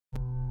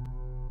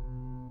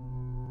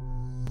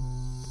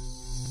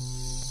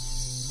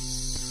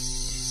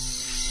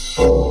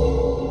Hello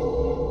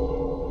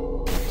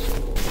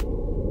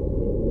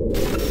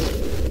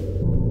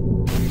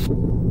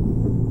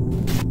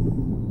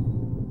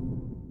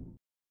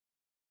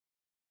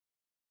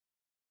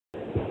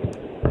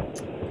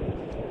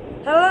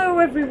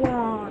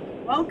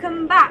everyone,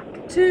 welcome back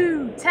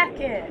to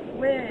Tekkit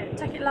with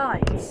Tekkit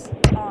Lite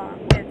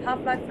with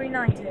Half-Life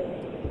 390.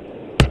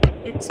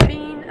 It's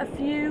been a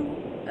few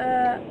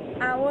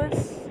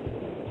hours,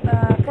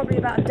 probably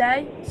about a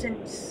day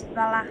since the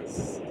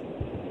last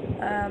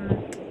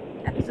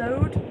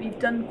episode. We've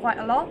done quite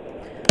a lot.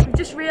 We've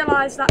just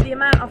realised that the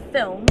amount I've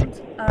filmed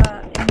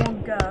in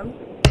one go,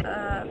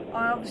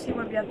 I obviously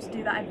won't be able to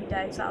do that every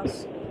day, so that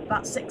was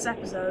about 6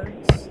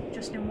 episodes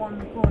just in one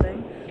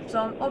recording.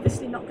 So I'm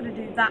obviously not going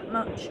to do that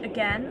much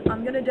again.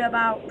 I'm going to do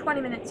about 20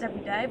 minutes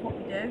every day of what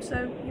we do,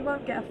 so you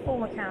won't get a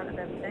full account of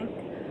everything.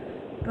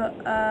 But,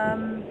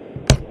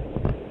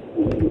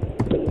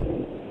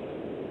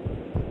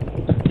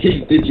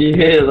 Did you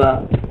hear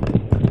that?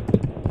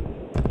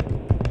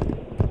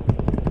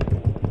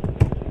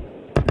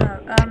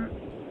 No,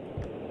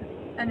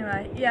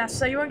 anyway, yeah,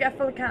 so you won't get a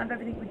full account of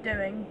everything we're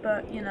doing,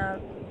 but, you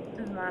know,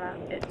 doesn't matter.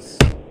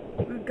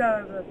 We'll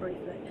go over it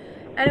briefly.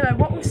 Anyway,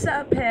 what we've set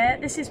up here,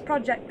 this is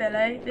Project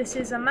Billy. This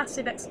is a mass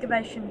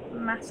excavation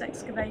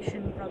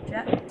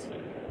project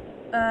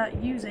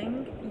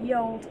using ye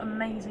old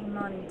amazing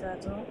mining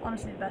turtle.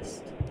 Honestly, the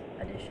best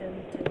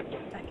addition to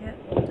Tekkit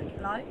or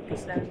Tekkit Lite,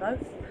 because they're in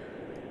both.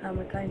 And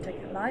we're playing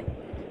Tekkit Lite.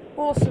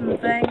 Awesome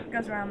thing,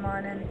 goes around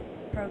mining.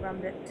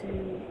 Programmed it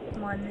to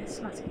mine this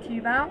massive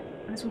cube out,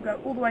 and this will go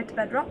all the way to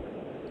bedrock.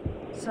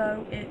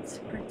 So it's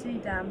pretty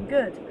damn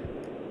good.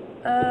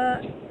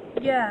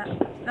 Yeah,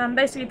 and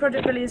basically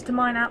Project Billy is to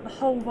mine out the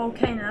whole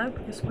volcano,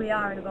 because we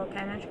are in a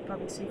volcano, as you can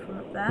probably see from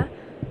up there,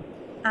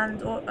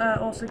 and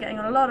also getting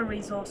a lot of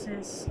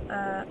resources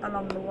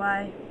along the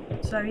way.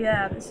 So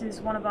yeah, this is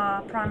one of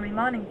our primary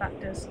mining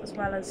factors, as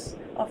well as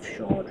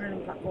offshore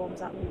drilling platforms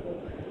that we will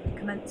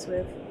commence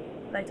with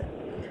later.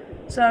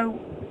 So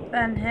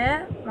Ben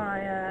here,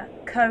 my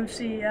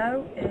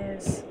co-CEO,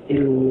 is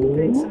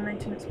doing some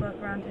maintenance work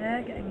around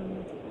here,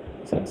 getting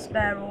some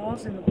spare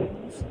ores in the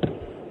walls.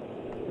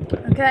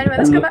 Okay, anyway,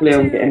 let's go back to...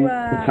 I'm getting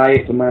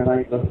tired from my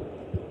neighbour.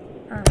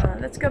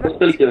 Let's go back. What's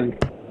Billy doing?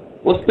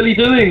 What's Billy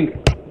doing?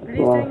 Billy's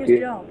doing his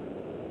job.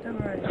 Don't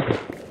worry.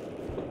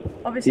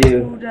 Obviously,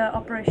 it's called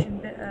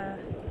Operation...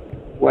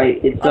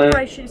 Wait,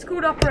 it's It's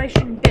called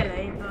Operation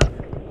Billy, but...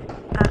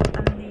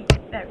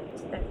 there it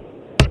is, there.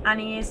 And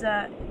he is,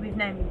 we've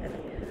named him Billy.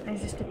 And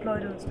he's just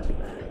deployed all the stuff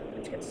there,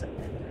 which gets set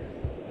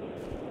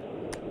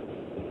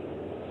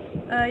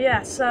there.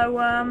 Yeah, so,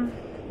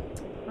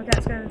 okay,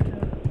 let's go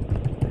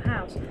to...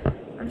 house.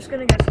 I'm just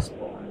going to go to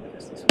spawn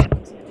because this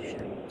one's easier to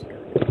show you what's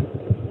going on.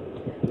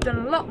 We've done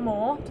a lot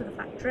more to the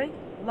factory.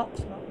 A lot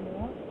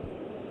more.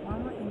 Why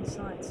am I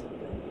inside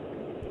something?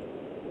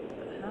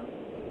 What the hell?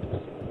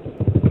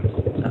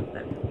 Oh,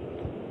 there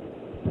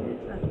we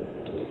go.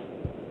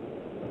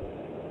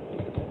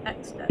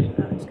 X day.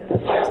 No, I'm just going to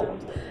do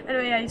sounds.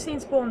 Anyway, yeah, you've seen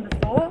spawn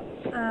before.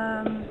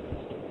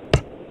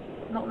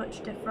 Not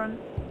much different.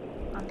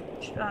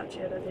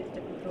 Actually, I don't think it's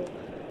different at all.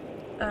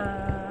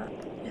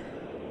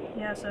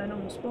 Yeah, so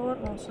normal spawn,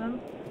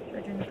 awesome,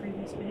 showed you in the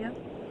previous video.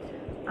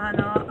 And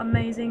our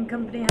amazing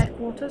company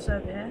headquarters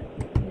over here.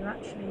 You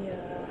actually,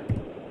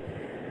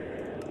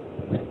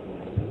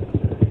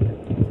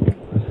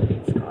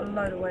 it's got a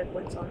load of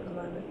waypoints on at the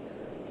moment.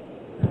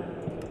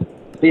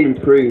 It's been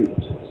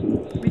improved.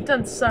 We've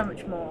done so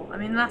much more. I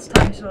mean, last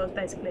time you saw it was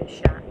basically a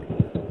shack.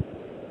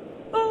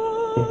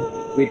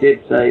 We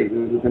did say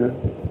we were gonna...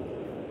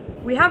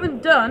 We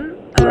haven't done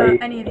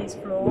any of these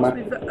floors.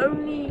 We've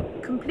only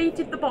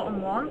completed the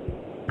bottom one,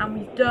 and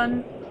we've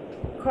done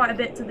quite a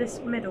bit to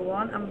this middle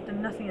one, and we've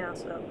done nothing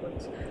else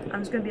upwards. And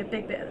there's going to be a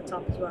big bit at the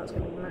top as well. It's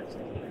going to be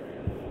massive.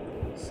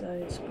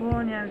 So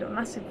spawn, yeah, we've got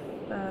massive.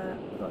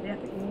 We've got the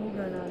epic wall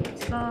going on the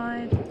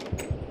side.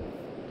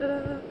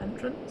 Ta-da!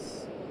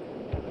 Entrance.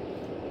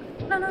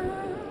 Ta-da!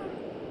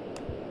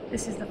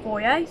 This is the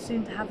foyer.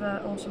 Soon to have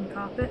an awesome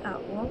carpet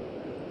out wall.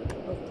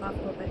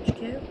 Of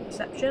HQ,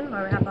 reception,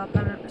 where we have our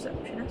permanent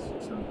receptionist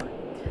at some point.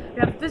 We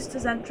have the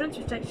visitors entrance,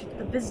 which takes you to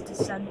the visitors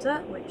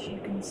centre, which you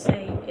can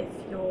see if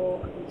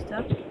you're a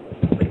visitor,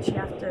 which you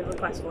have to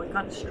request for. You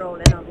can't just stroll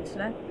in,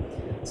 obviously.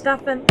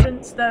 Staff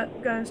entrance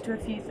that goes to a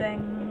few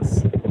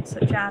things,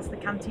 such as the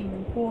canteen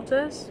and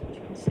quarters, which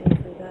you can see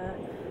through there.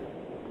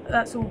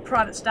 That's all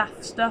private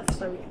staff stuff,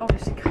 so we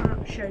obviously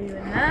can't show you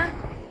in there.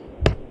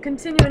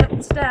 Continuing up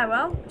the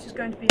stairwell, which is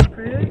going to be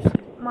improved.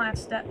 Might have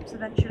steps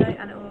eventually,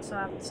 and it will also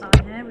have the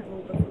sign here with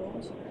all the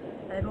floors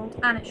labelled,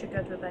 and it should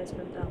go to a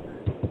basement down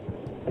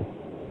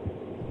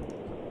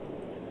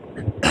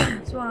there.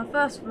 So on our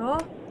first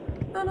floor,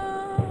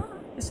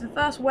 this is the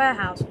first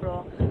warehouse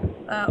floor,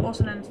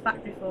 also known as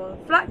factory floor.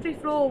 The factory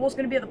floor was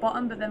going to be at the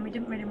bottom, but then we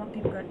didn't really want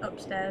people going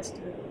upstairs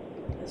to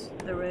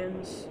the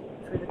rooms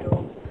through the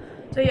door.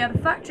 So yeah, the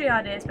factory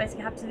idea is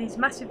basically have these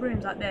massive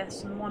rooms like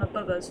this, and the one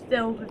above us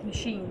filled with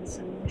machines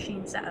and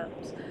machine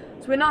setups.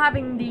 So we're not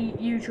having the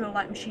usual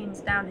like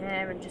machines down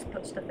here and just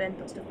put stuff in,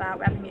 put stuff out.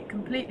 We're having it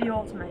completely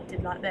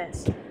automated like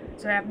this.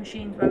 So we have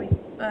machines where we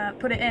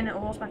put it in, it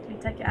will automatically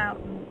take it out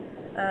and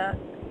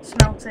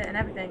smelt it and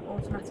everything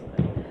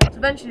automatically. So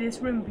eventually this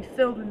room will be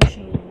filled with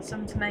machines,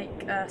 some to make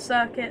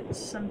circuits,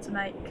 some to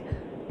make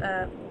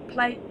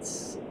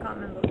plates, can't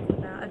remember what they're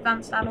called now,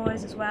 advanced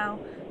alloys as well,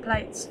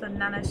 plates for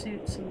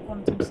nanosuits and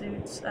quantum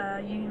suits,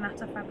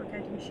 unimatter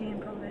fabricated machine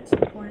probably at some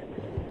point,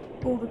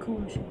 all the cool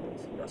machines.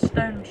 We've got a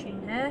stone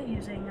machine here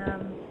using,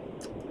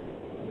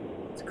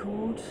 what's it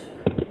called,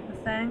 the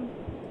thing,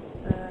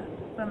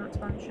 thermal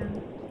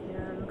expansion,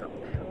 yeah, we've got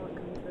power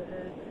coming through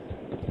here,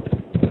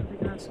 we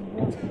can have some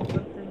water and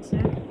things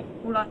here.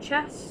 All our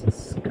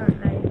chests,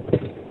 currently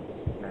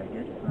very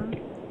good.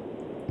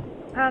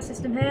 Power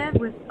system here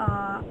with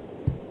our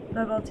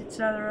low voltage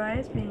solar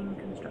arrays being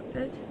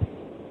constructed.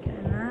 Get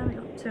in there, we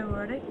got 2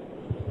 already.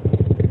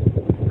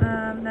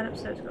 Then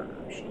upstairs we've got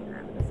another machine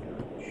there with nothing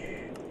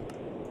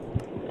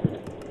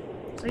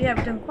much. So yeah,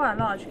 we've done quite a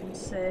lot, as you can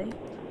see.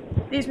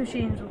 These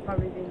machines will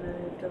probably be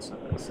moved at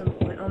some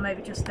point, or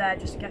maybe just there,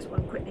 just in case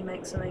one quickly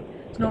makes something.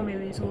 So normally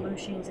we use all the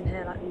machines in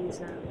here like these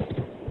now.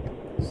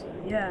 So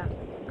yeah.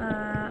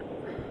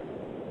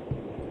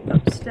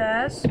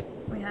 Upstairs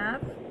we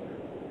have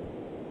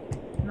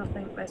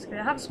nothing basically.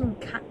 I have a small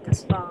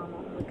cactus farm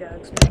on the go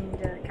because we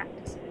need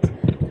cactuses.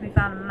 So we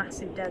found a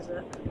massive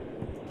desert.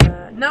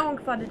 No one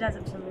can find a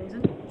desert for some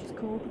reason, which is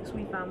cool because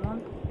we found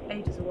one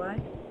ages away.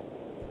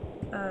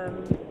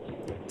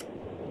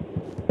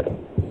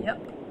 Yep.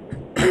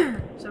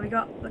 So we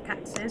got the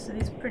cactuses, so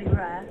these are pretty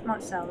rare.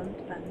 Might sell them,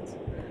 depends.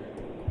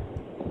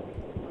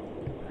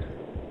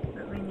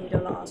 But we need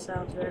a lot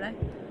ourselves really.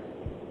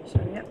 So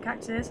yep,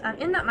 cactuses, and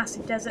in that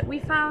massive desert we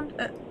found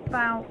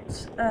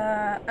about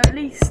at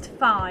least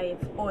 5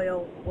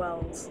 oil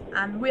wells,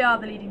 and we are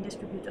the leading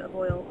distributor of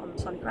oil on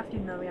Solicraft,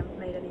 even though we haven't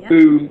made any yet.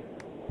 Boom.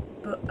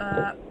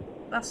 But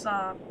that's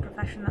our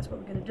profession, that's what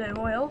we're going to do,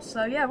 oil.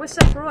 So yeah, we're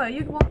set for oil.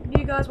 You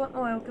guys want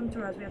oil, come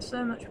to us. We have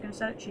so much, we're going to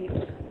sell it cheap.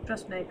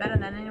 Trust me, better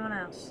than anyone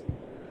else.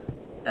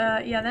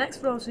 Yeah, the next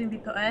floor will soon be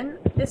put in.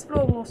 This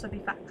floor will also be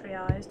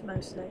factoryized,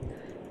 mostly.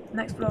 The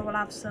next floor will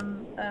have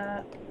some...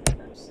 I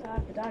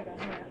have the dagger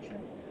here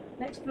actually.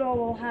 Next floor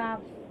will have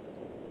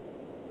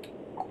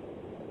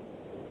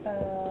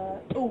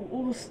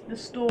all the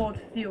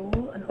stored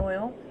fuel and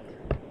oil.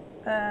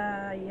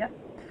 Yep.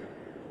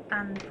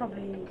 And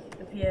probably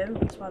the view,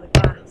 that's why the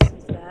glass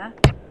is there.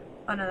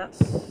 Oh no,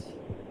 that's...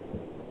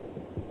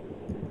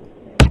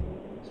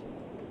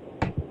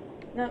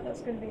 No,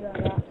 that's going to be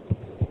like that.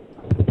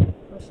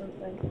 Or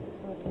something.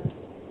 I don't know.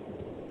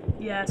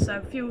 Yeah,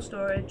 so fuel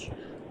storage.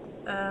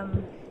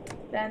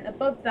 Then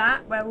above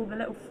that, where all the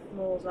little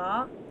floors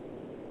are,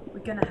 we're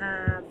going to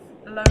have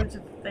loads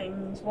of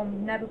things. One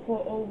with nether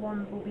portal,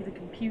 one will be the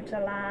computer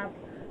lab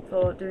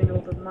for doing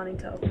all the mining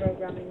turtle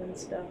programming and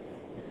stuff.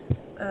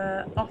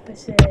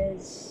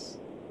 Offices,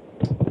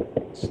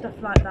 stuff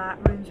like that,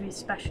 rooms we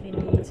especially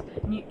need,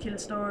 nuclear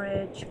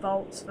storage,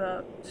 vaults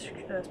for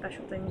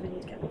special things we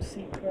need to keep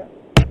secret,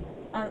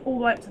 and all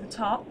the way up to the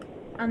top.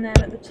 And then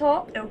at the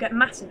top, it'll get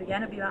massive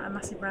again, it'll be like a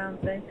massive round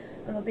thing,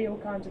 and there'll be all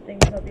kinds of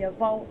things. There'll be a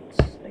vault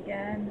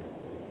again,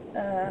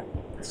 a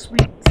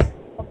suite,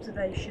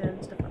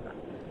 observation, stuff like that.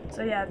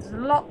 So yeah, there's a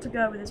lot to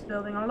go with this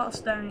building, a lot of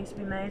stone needs to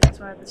be made, that's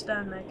why I have the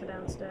stone maker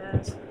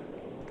downstairs.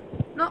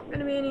 Not going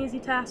to be an easy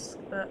task,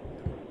 but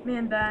me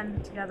and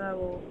Ben together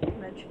will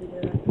eventually do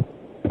it.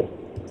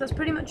 So that's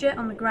pretty much it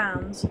on the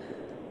grounds,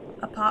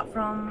 apart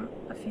from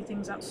a few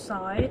things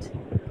outside.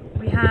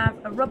 We have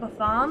a rubber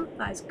farm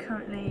that is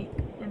currently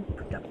in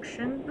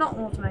production, not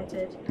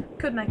automated.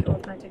 Could make it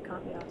automated,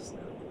 can't be asked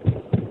though.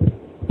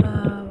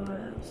 What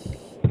else?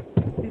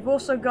 We've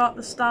also got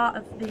the start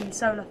of the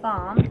solar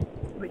farm,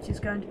 which is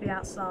going to be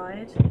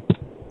outside.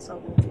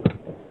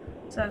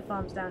 Solar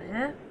farm's down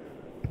here,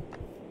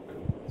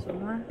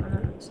 somewhere on the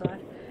other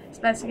side. It's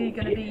basically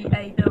going to be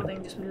a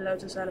building just with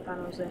loads of solar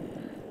panels in,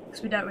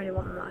 because we don't really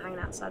want them like hanging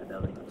outside the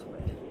building. That's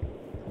weird.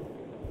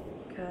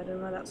 Okay, I don't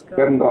know where that's going.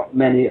 We haven't got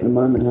many at the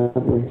moment,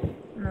 have we?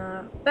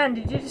 No. Ben,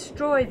 did you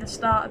destroy the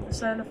start of the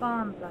solar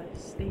farm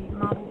place, the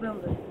marble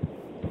building?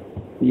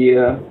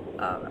 Yeah.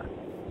 Oh, right.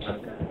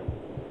 Okay.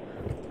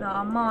 Now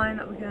our mine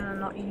that we're going to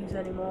not use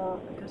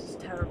anymore because it's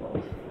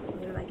terrible. I'm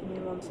going to make a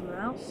new one somewhere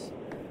else.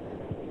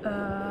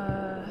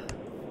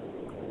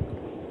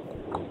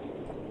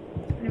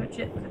 Pretty much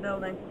it for the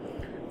building.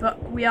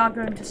 But we are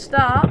going to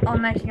start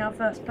on making our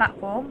first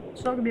platform.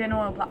 It's not going to be an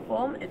oil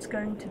platform, it's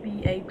going to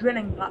be a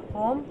drilling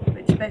platform,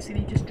 which is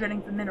basically just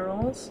drilling for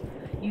minerals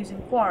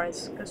using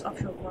quarries, because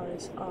offshore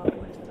quarries are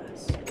always the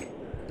best.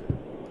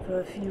 For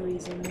a few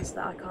reasons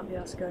that I can't be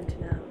asked to go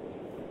into now.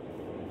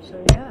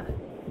 So yeah,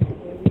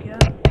 here we go.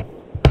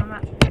 I'm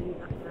actually going to do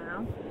that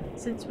now,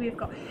 since we've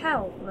got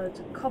hell loads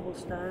of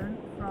cobblestone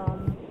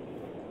from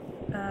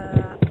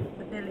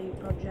the Billy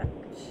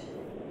project.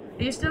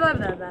 Are you still over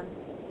there, Ben?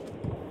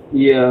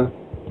 Yeah.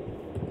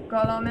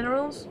 Got a lot of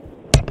minerals?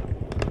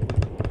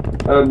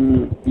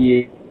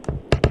 Yeah.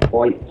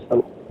 Quite a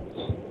lot.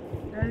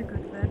 Very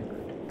good, very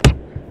good.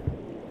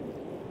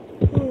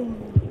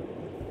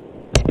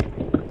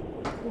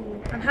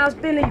 And how's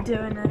Billy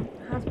doing then?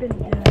 How's Billy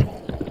doing?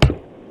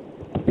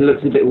 It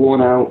looks a bit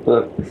worn out,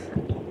 but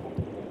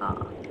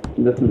Ah,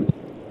 nothing.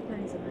 that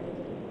is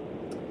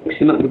amazing. Mix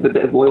him up with a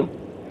bit of oil.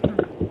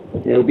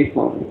 It'll be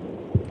fine.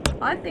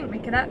 I think we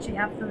could actually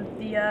have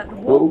the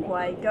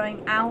walkway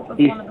going out of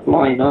He's one of the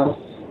flying floors. off.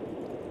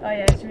 Oh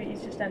yeah, it's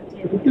just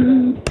empty.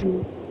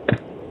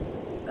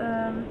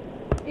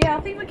 Yeah, I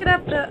think we could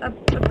have a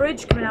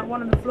bridge coming out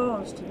one of the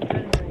floors to the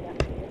drilling rig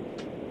actually.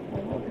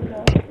 What have we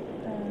got?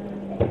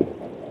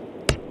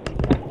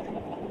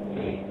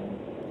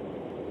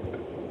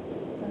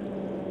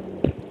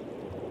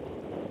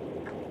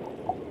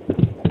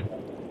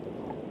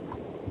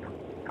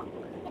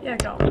 Yeah,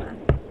 go on then.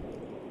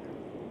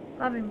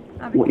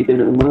 What are you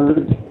doing at the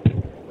moment?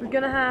 We're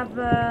gonna have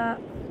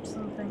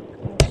something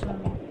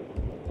awesome.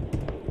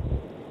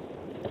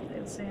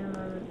 You'll see in a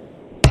moment.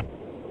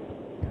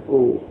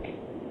 Oh.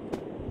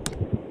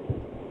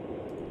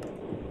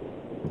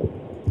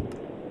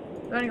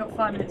 We've only got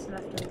 5 minutes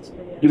left in this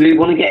video. Do we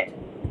want to get?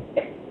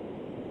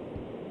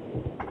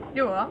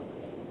 You what?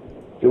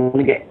 Do you want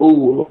to get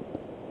all?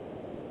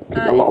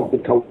 A lot of the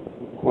coal,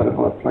 quite a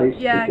high place.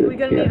 Yeah, we're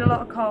gonna need a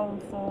lot of coal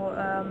for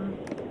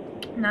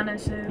nano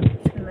suit,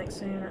 which we're gonna make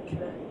soon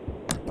actually.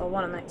 Well, I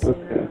want to make soon.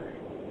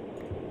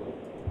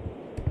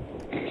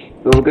 Okay.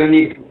 But we're going to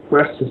need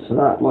compressors for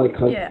that, like.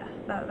 Yeah,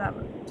 that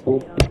would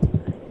be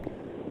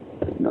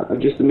No,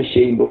 just a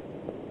machine, but.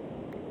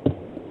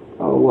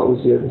 Oh, what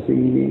was the other thing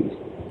you need?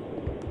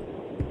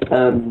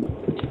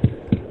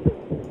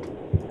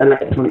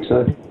 Electronic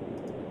circuit.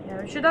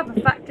 Yeah, we should have a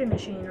factory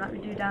machine like we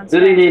do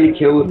downstairs. Billy nearly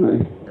killed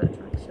me.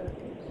 Electronic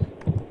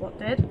circuits. What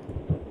did?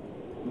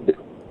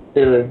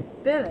 Billy.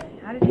 Billy?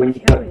 How did he When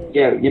kill you?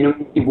 Yeah, you know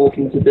when you walk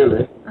into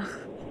Billy,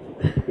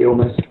 he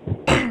almost.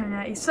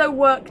 Yeah, he's so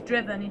work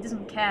driven. He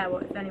doesn't care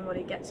what if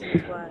anybody gets in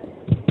his way.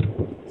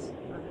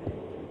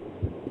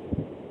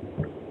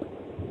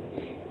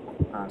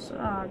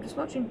 I'm just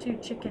watching 2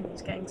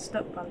 chickens getting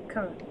stuck by the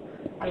current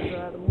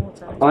over the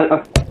water.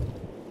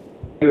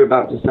 You're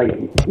about to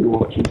say you're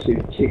watching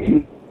 2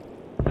 chickens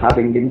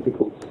having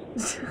intercourse.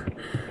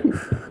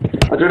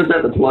 I don't know if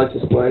that's the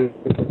politest way.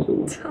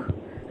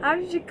 How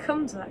did you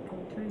come to that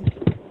conclusion?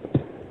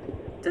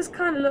 It does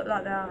kind of look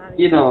like they are having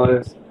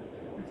intercourse.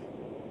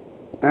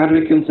 How do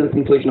we come to the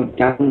conclusion of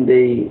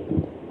Gandhi?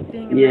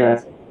 Being amazing.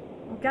 Yeah.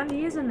 Well,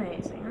 Gandhi is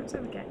amazing. Let's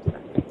ever get to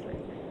that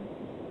conclusion.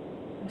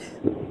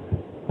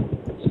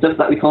 Stuff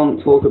that we can't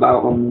talk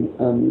about on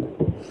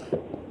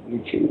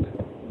YouTube.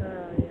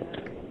 Yeah.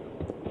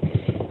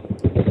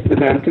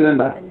 Okay, I'm going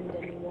back. And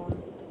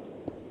anyone.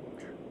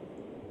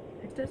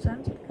 Extra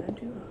sounds like going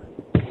too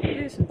hard.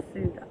 Do some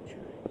food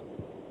actually.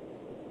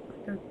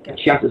 Go get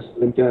Shatters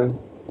and go.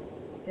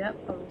 Yep,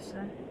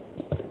 obviously.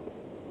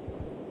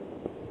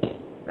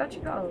 We've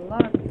actually got a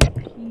lot of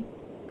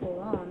people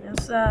on. It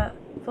was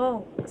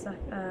full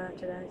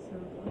today.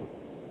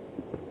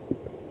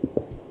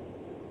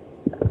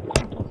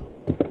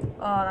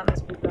 Oh, that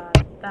must be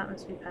bad. That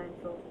must be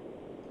painful.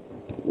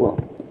 What?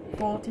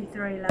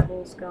 43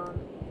 levels gone.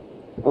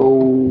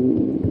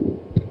 Oh.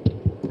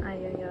 How are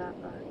you gonna get that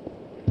back?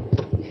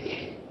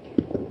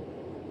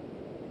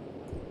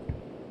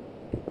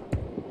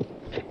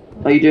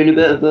 Are you doing a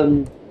bit of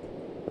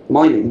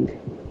mining?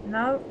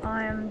 No,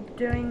 I am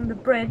doing the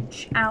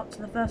bridge out to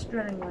the first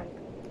drilling rig.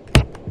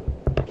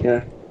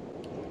 Yeah.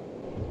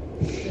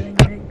 Drilling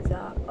rigs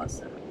are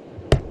awesome.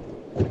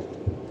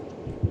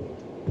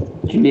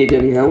 Do you need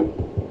any help?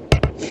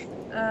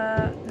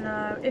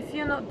 No. If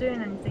you're not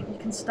doing anything, you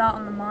can start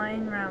on the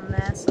mine around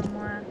there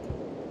somewhere.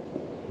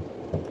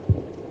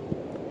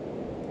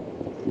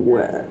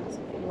 Where?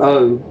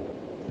 Oh.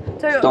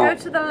 So go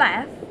to the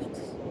left,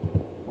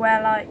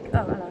 where like,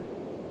 oh hello.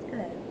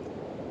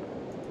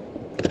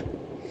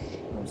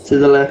 To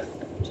the left.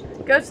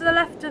 Go to the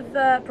left of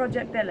the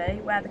Project Billy,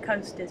 where the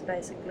coast is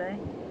basically,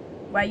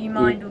 where you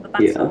mined all the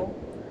basalt,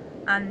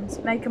 and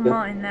make a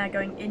mine there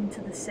going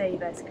into the sea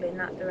basically in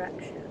that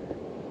direction.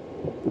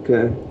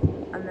 Okay.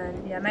 And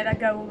then yeah, make that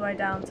go all the way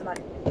down to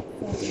like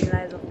 14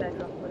 layers of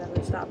bedrock or whatever,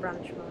 and start a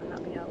branch mine,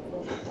 that'd be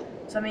helpful.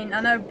 So I mean,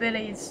 I know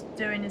Billy's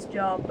doing his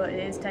job, but it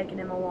is taking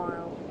him a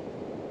while.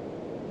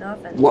 No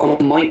offense. What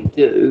I might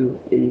do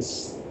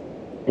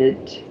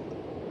instead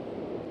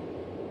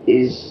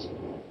is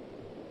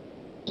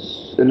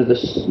another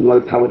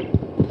low-powered.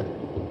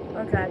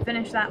 Okay,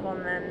 finish that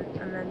one then,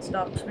 and then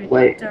stop, because we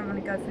don't want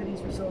to go through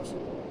these resources.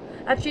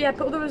 Actually, yeah,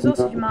 put all the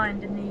resources you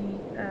mined in the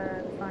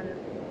refinery.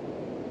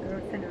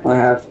 I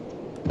have.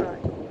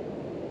 Right.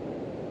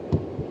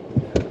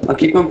 I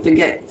keep on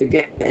forgetting to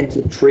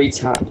the tree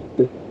tab.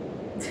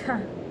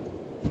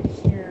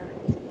 Yeah.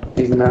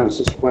 Even now it's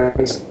just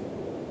ways.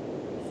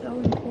 So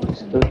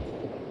important.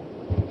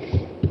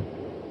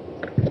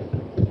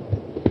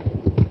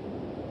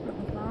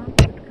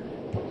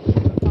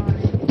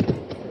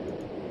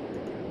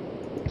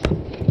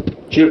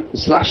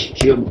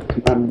 Jump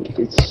command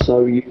is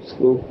so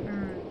useful.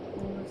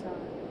 All the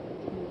time.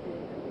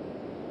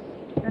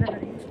 Very,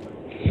 very useful.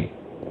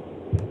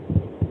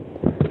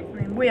 I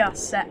mean, we are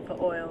set for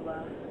oil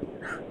though.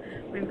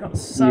 We've got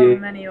so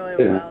many oil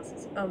wells,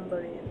 it's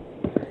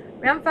unbelievable.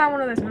 We haven't found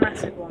one of those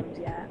massive ones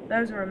yet.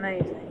 Those are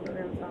amazing, but we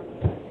haven't found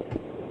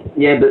one.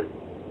 Yeah, but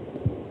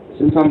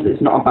sometimes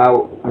it's not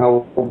about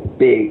how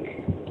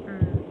big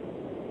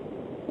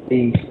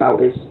the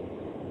spout is.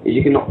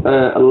 You can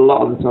a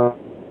lot of the time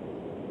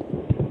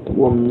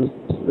ones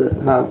that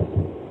have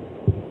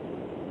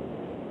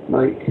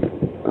like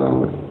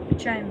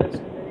chambers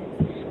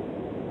underneath.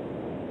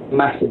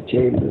 massive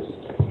chambers.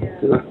 Yeah.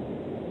 So like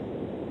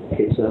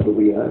Tekkit server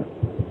we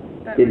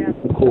didn't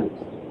record.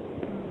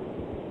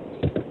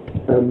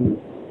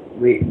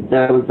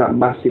 There was that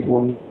massive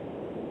one,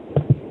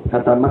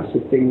 had that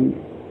massive thing.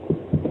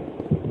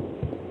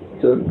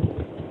 So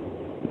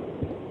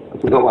I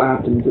forgot what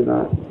happened to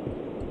that.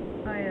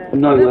 Oh yeah.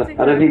 No,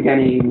 I don't think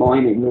any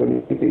mining or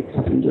anything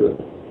happened to it.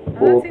 I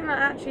don't think that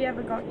actually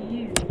ever got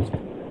used.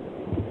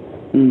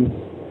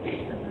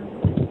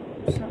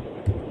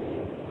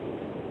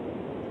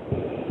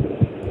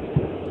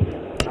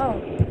 Oh,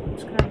 I'm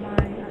just gonna have my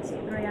acid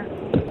 3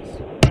 apples.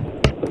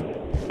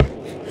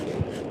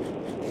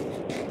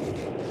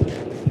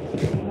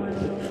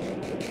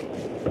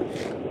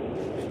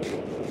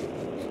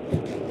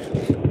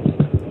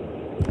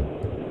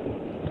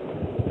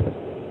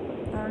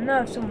 I know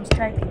if someone's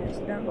taking it,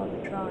 so don't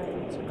bother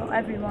trying. So I've got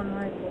everyone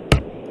open.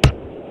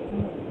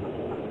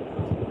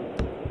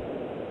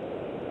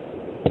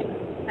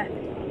 I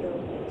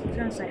was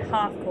going to say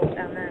half court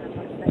down there and I've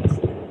got face,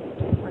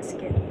 my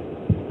skin.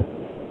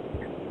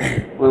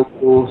 Well,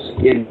 your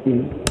skin,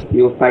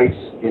 your face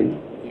skin.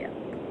 Yeah.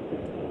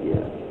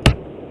 Yeah.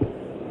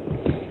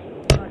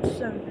 Right,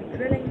 so the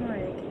drilling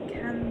rig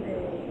can be...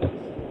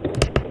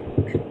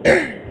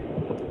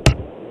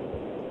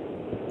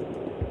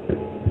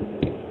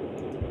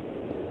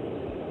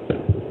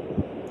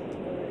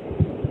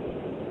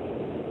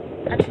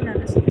 Actually no,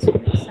 this will be the centre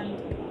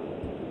part.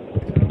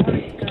 So I want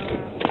it to go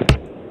out.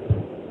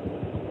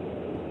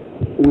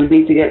 We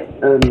need to get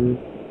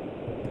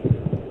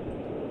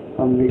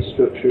on the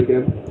structure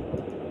again.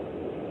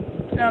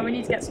 No, we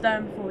need to get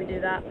stone before we do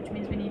that, which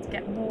means we need to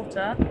get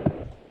water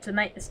to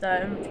make the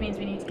stone, which means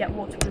we need to get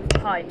waterproof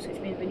pipes, which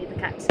means we need the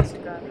cactuses to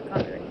grow. We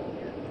can't do it anymore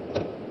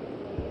yet.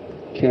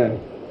 Okay.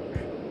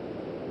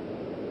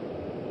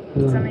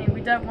 Because I mean,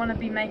 we don't want to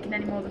be making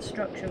any more of the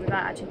structure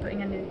without actually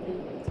putting any of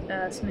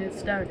the smooth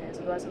stone in,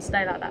 otherwise it'll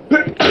stay like that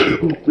for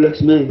ages.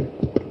 Bless me.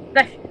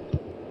 Bless you.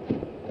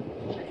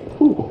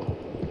 Ooh.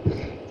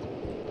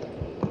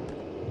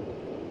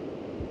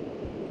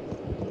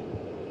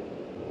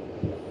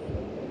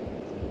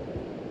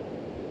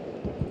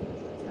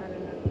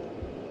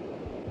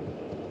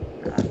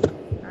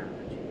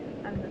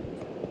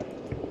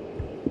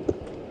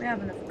 We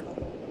have enough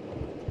cobble.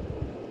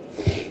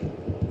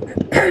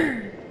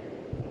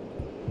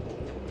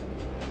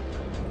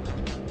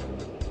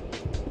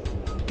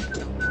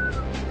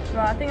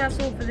 Right, I think that's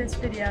all for this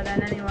video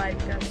then anyway,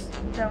 because I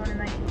don't want to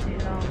make it too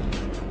long.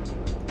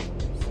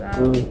 So,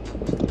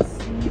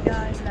 see you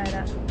guys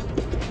later.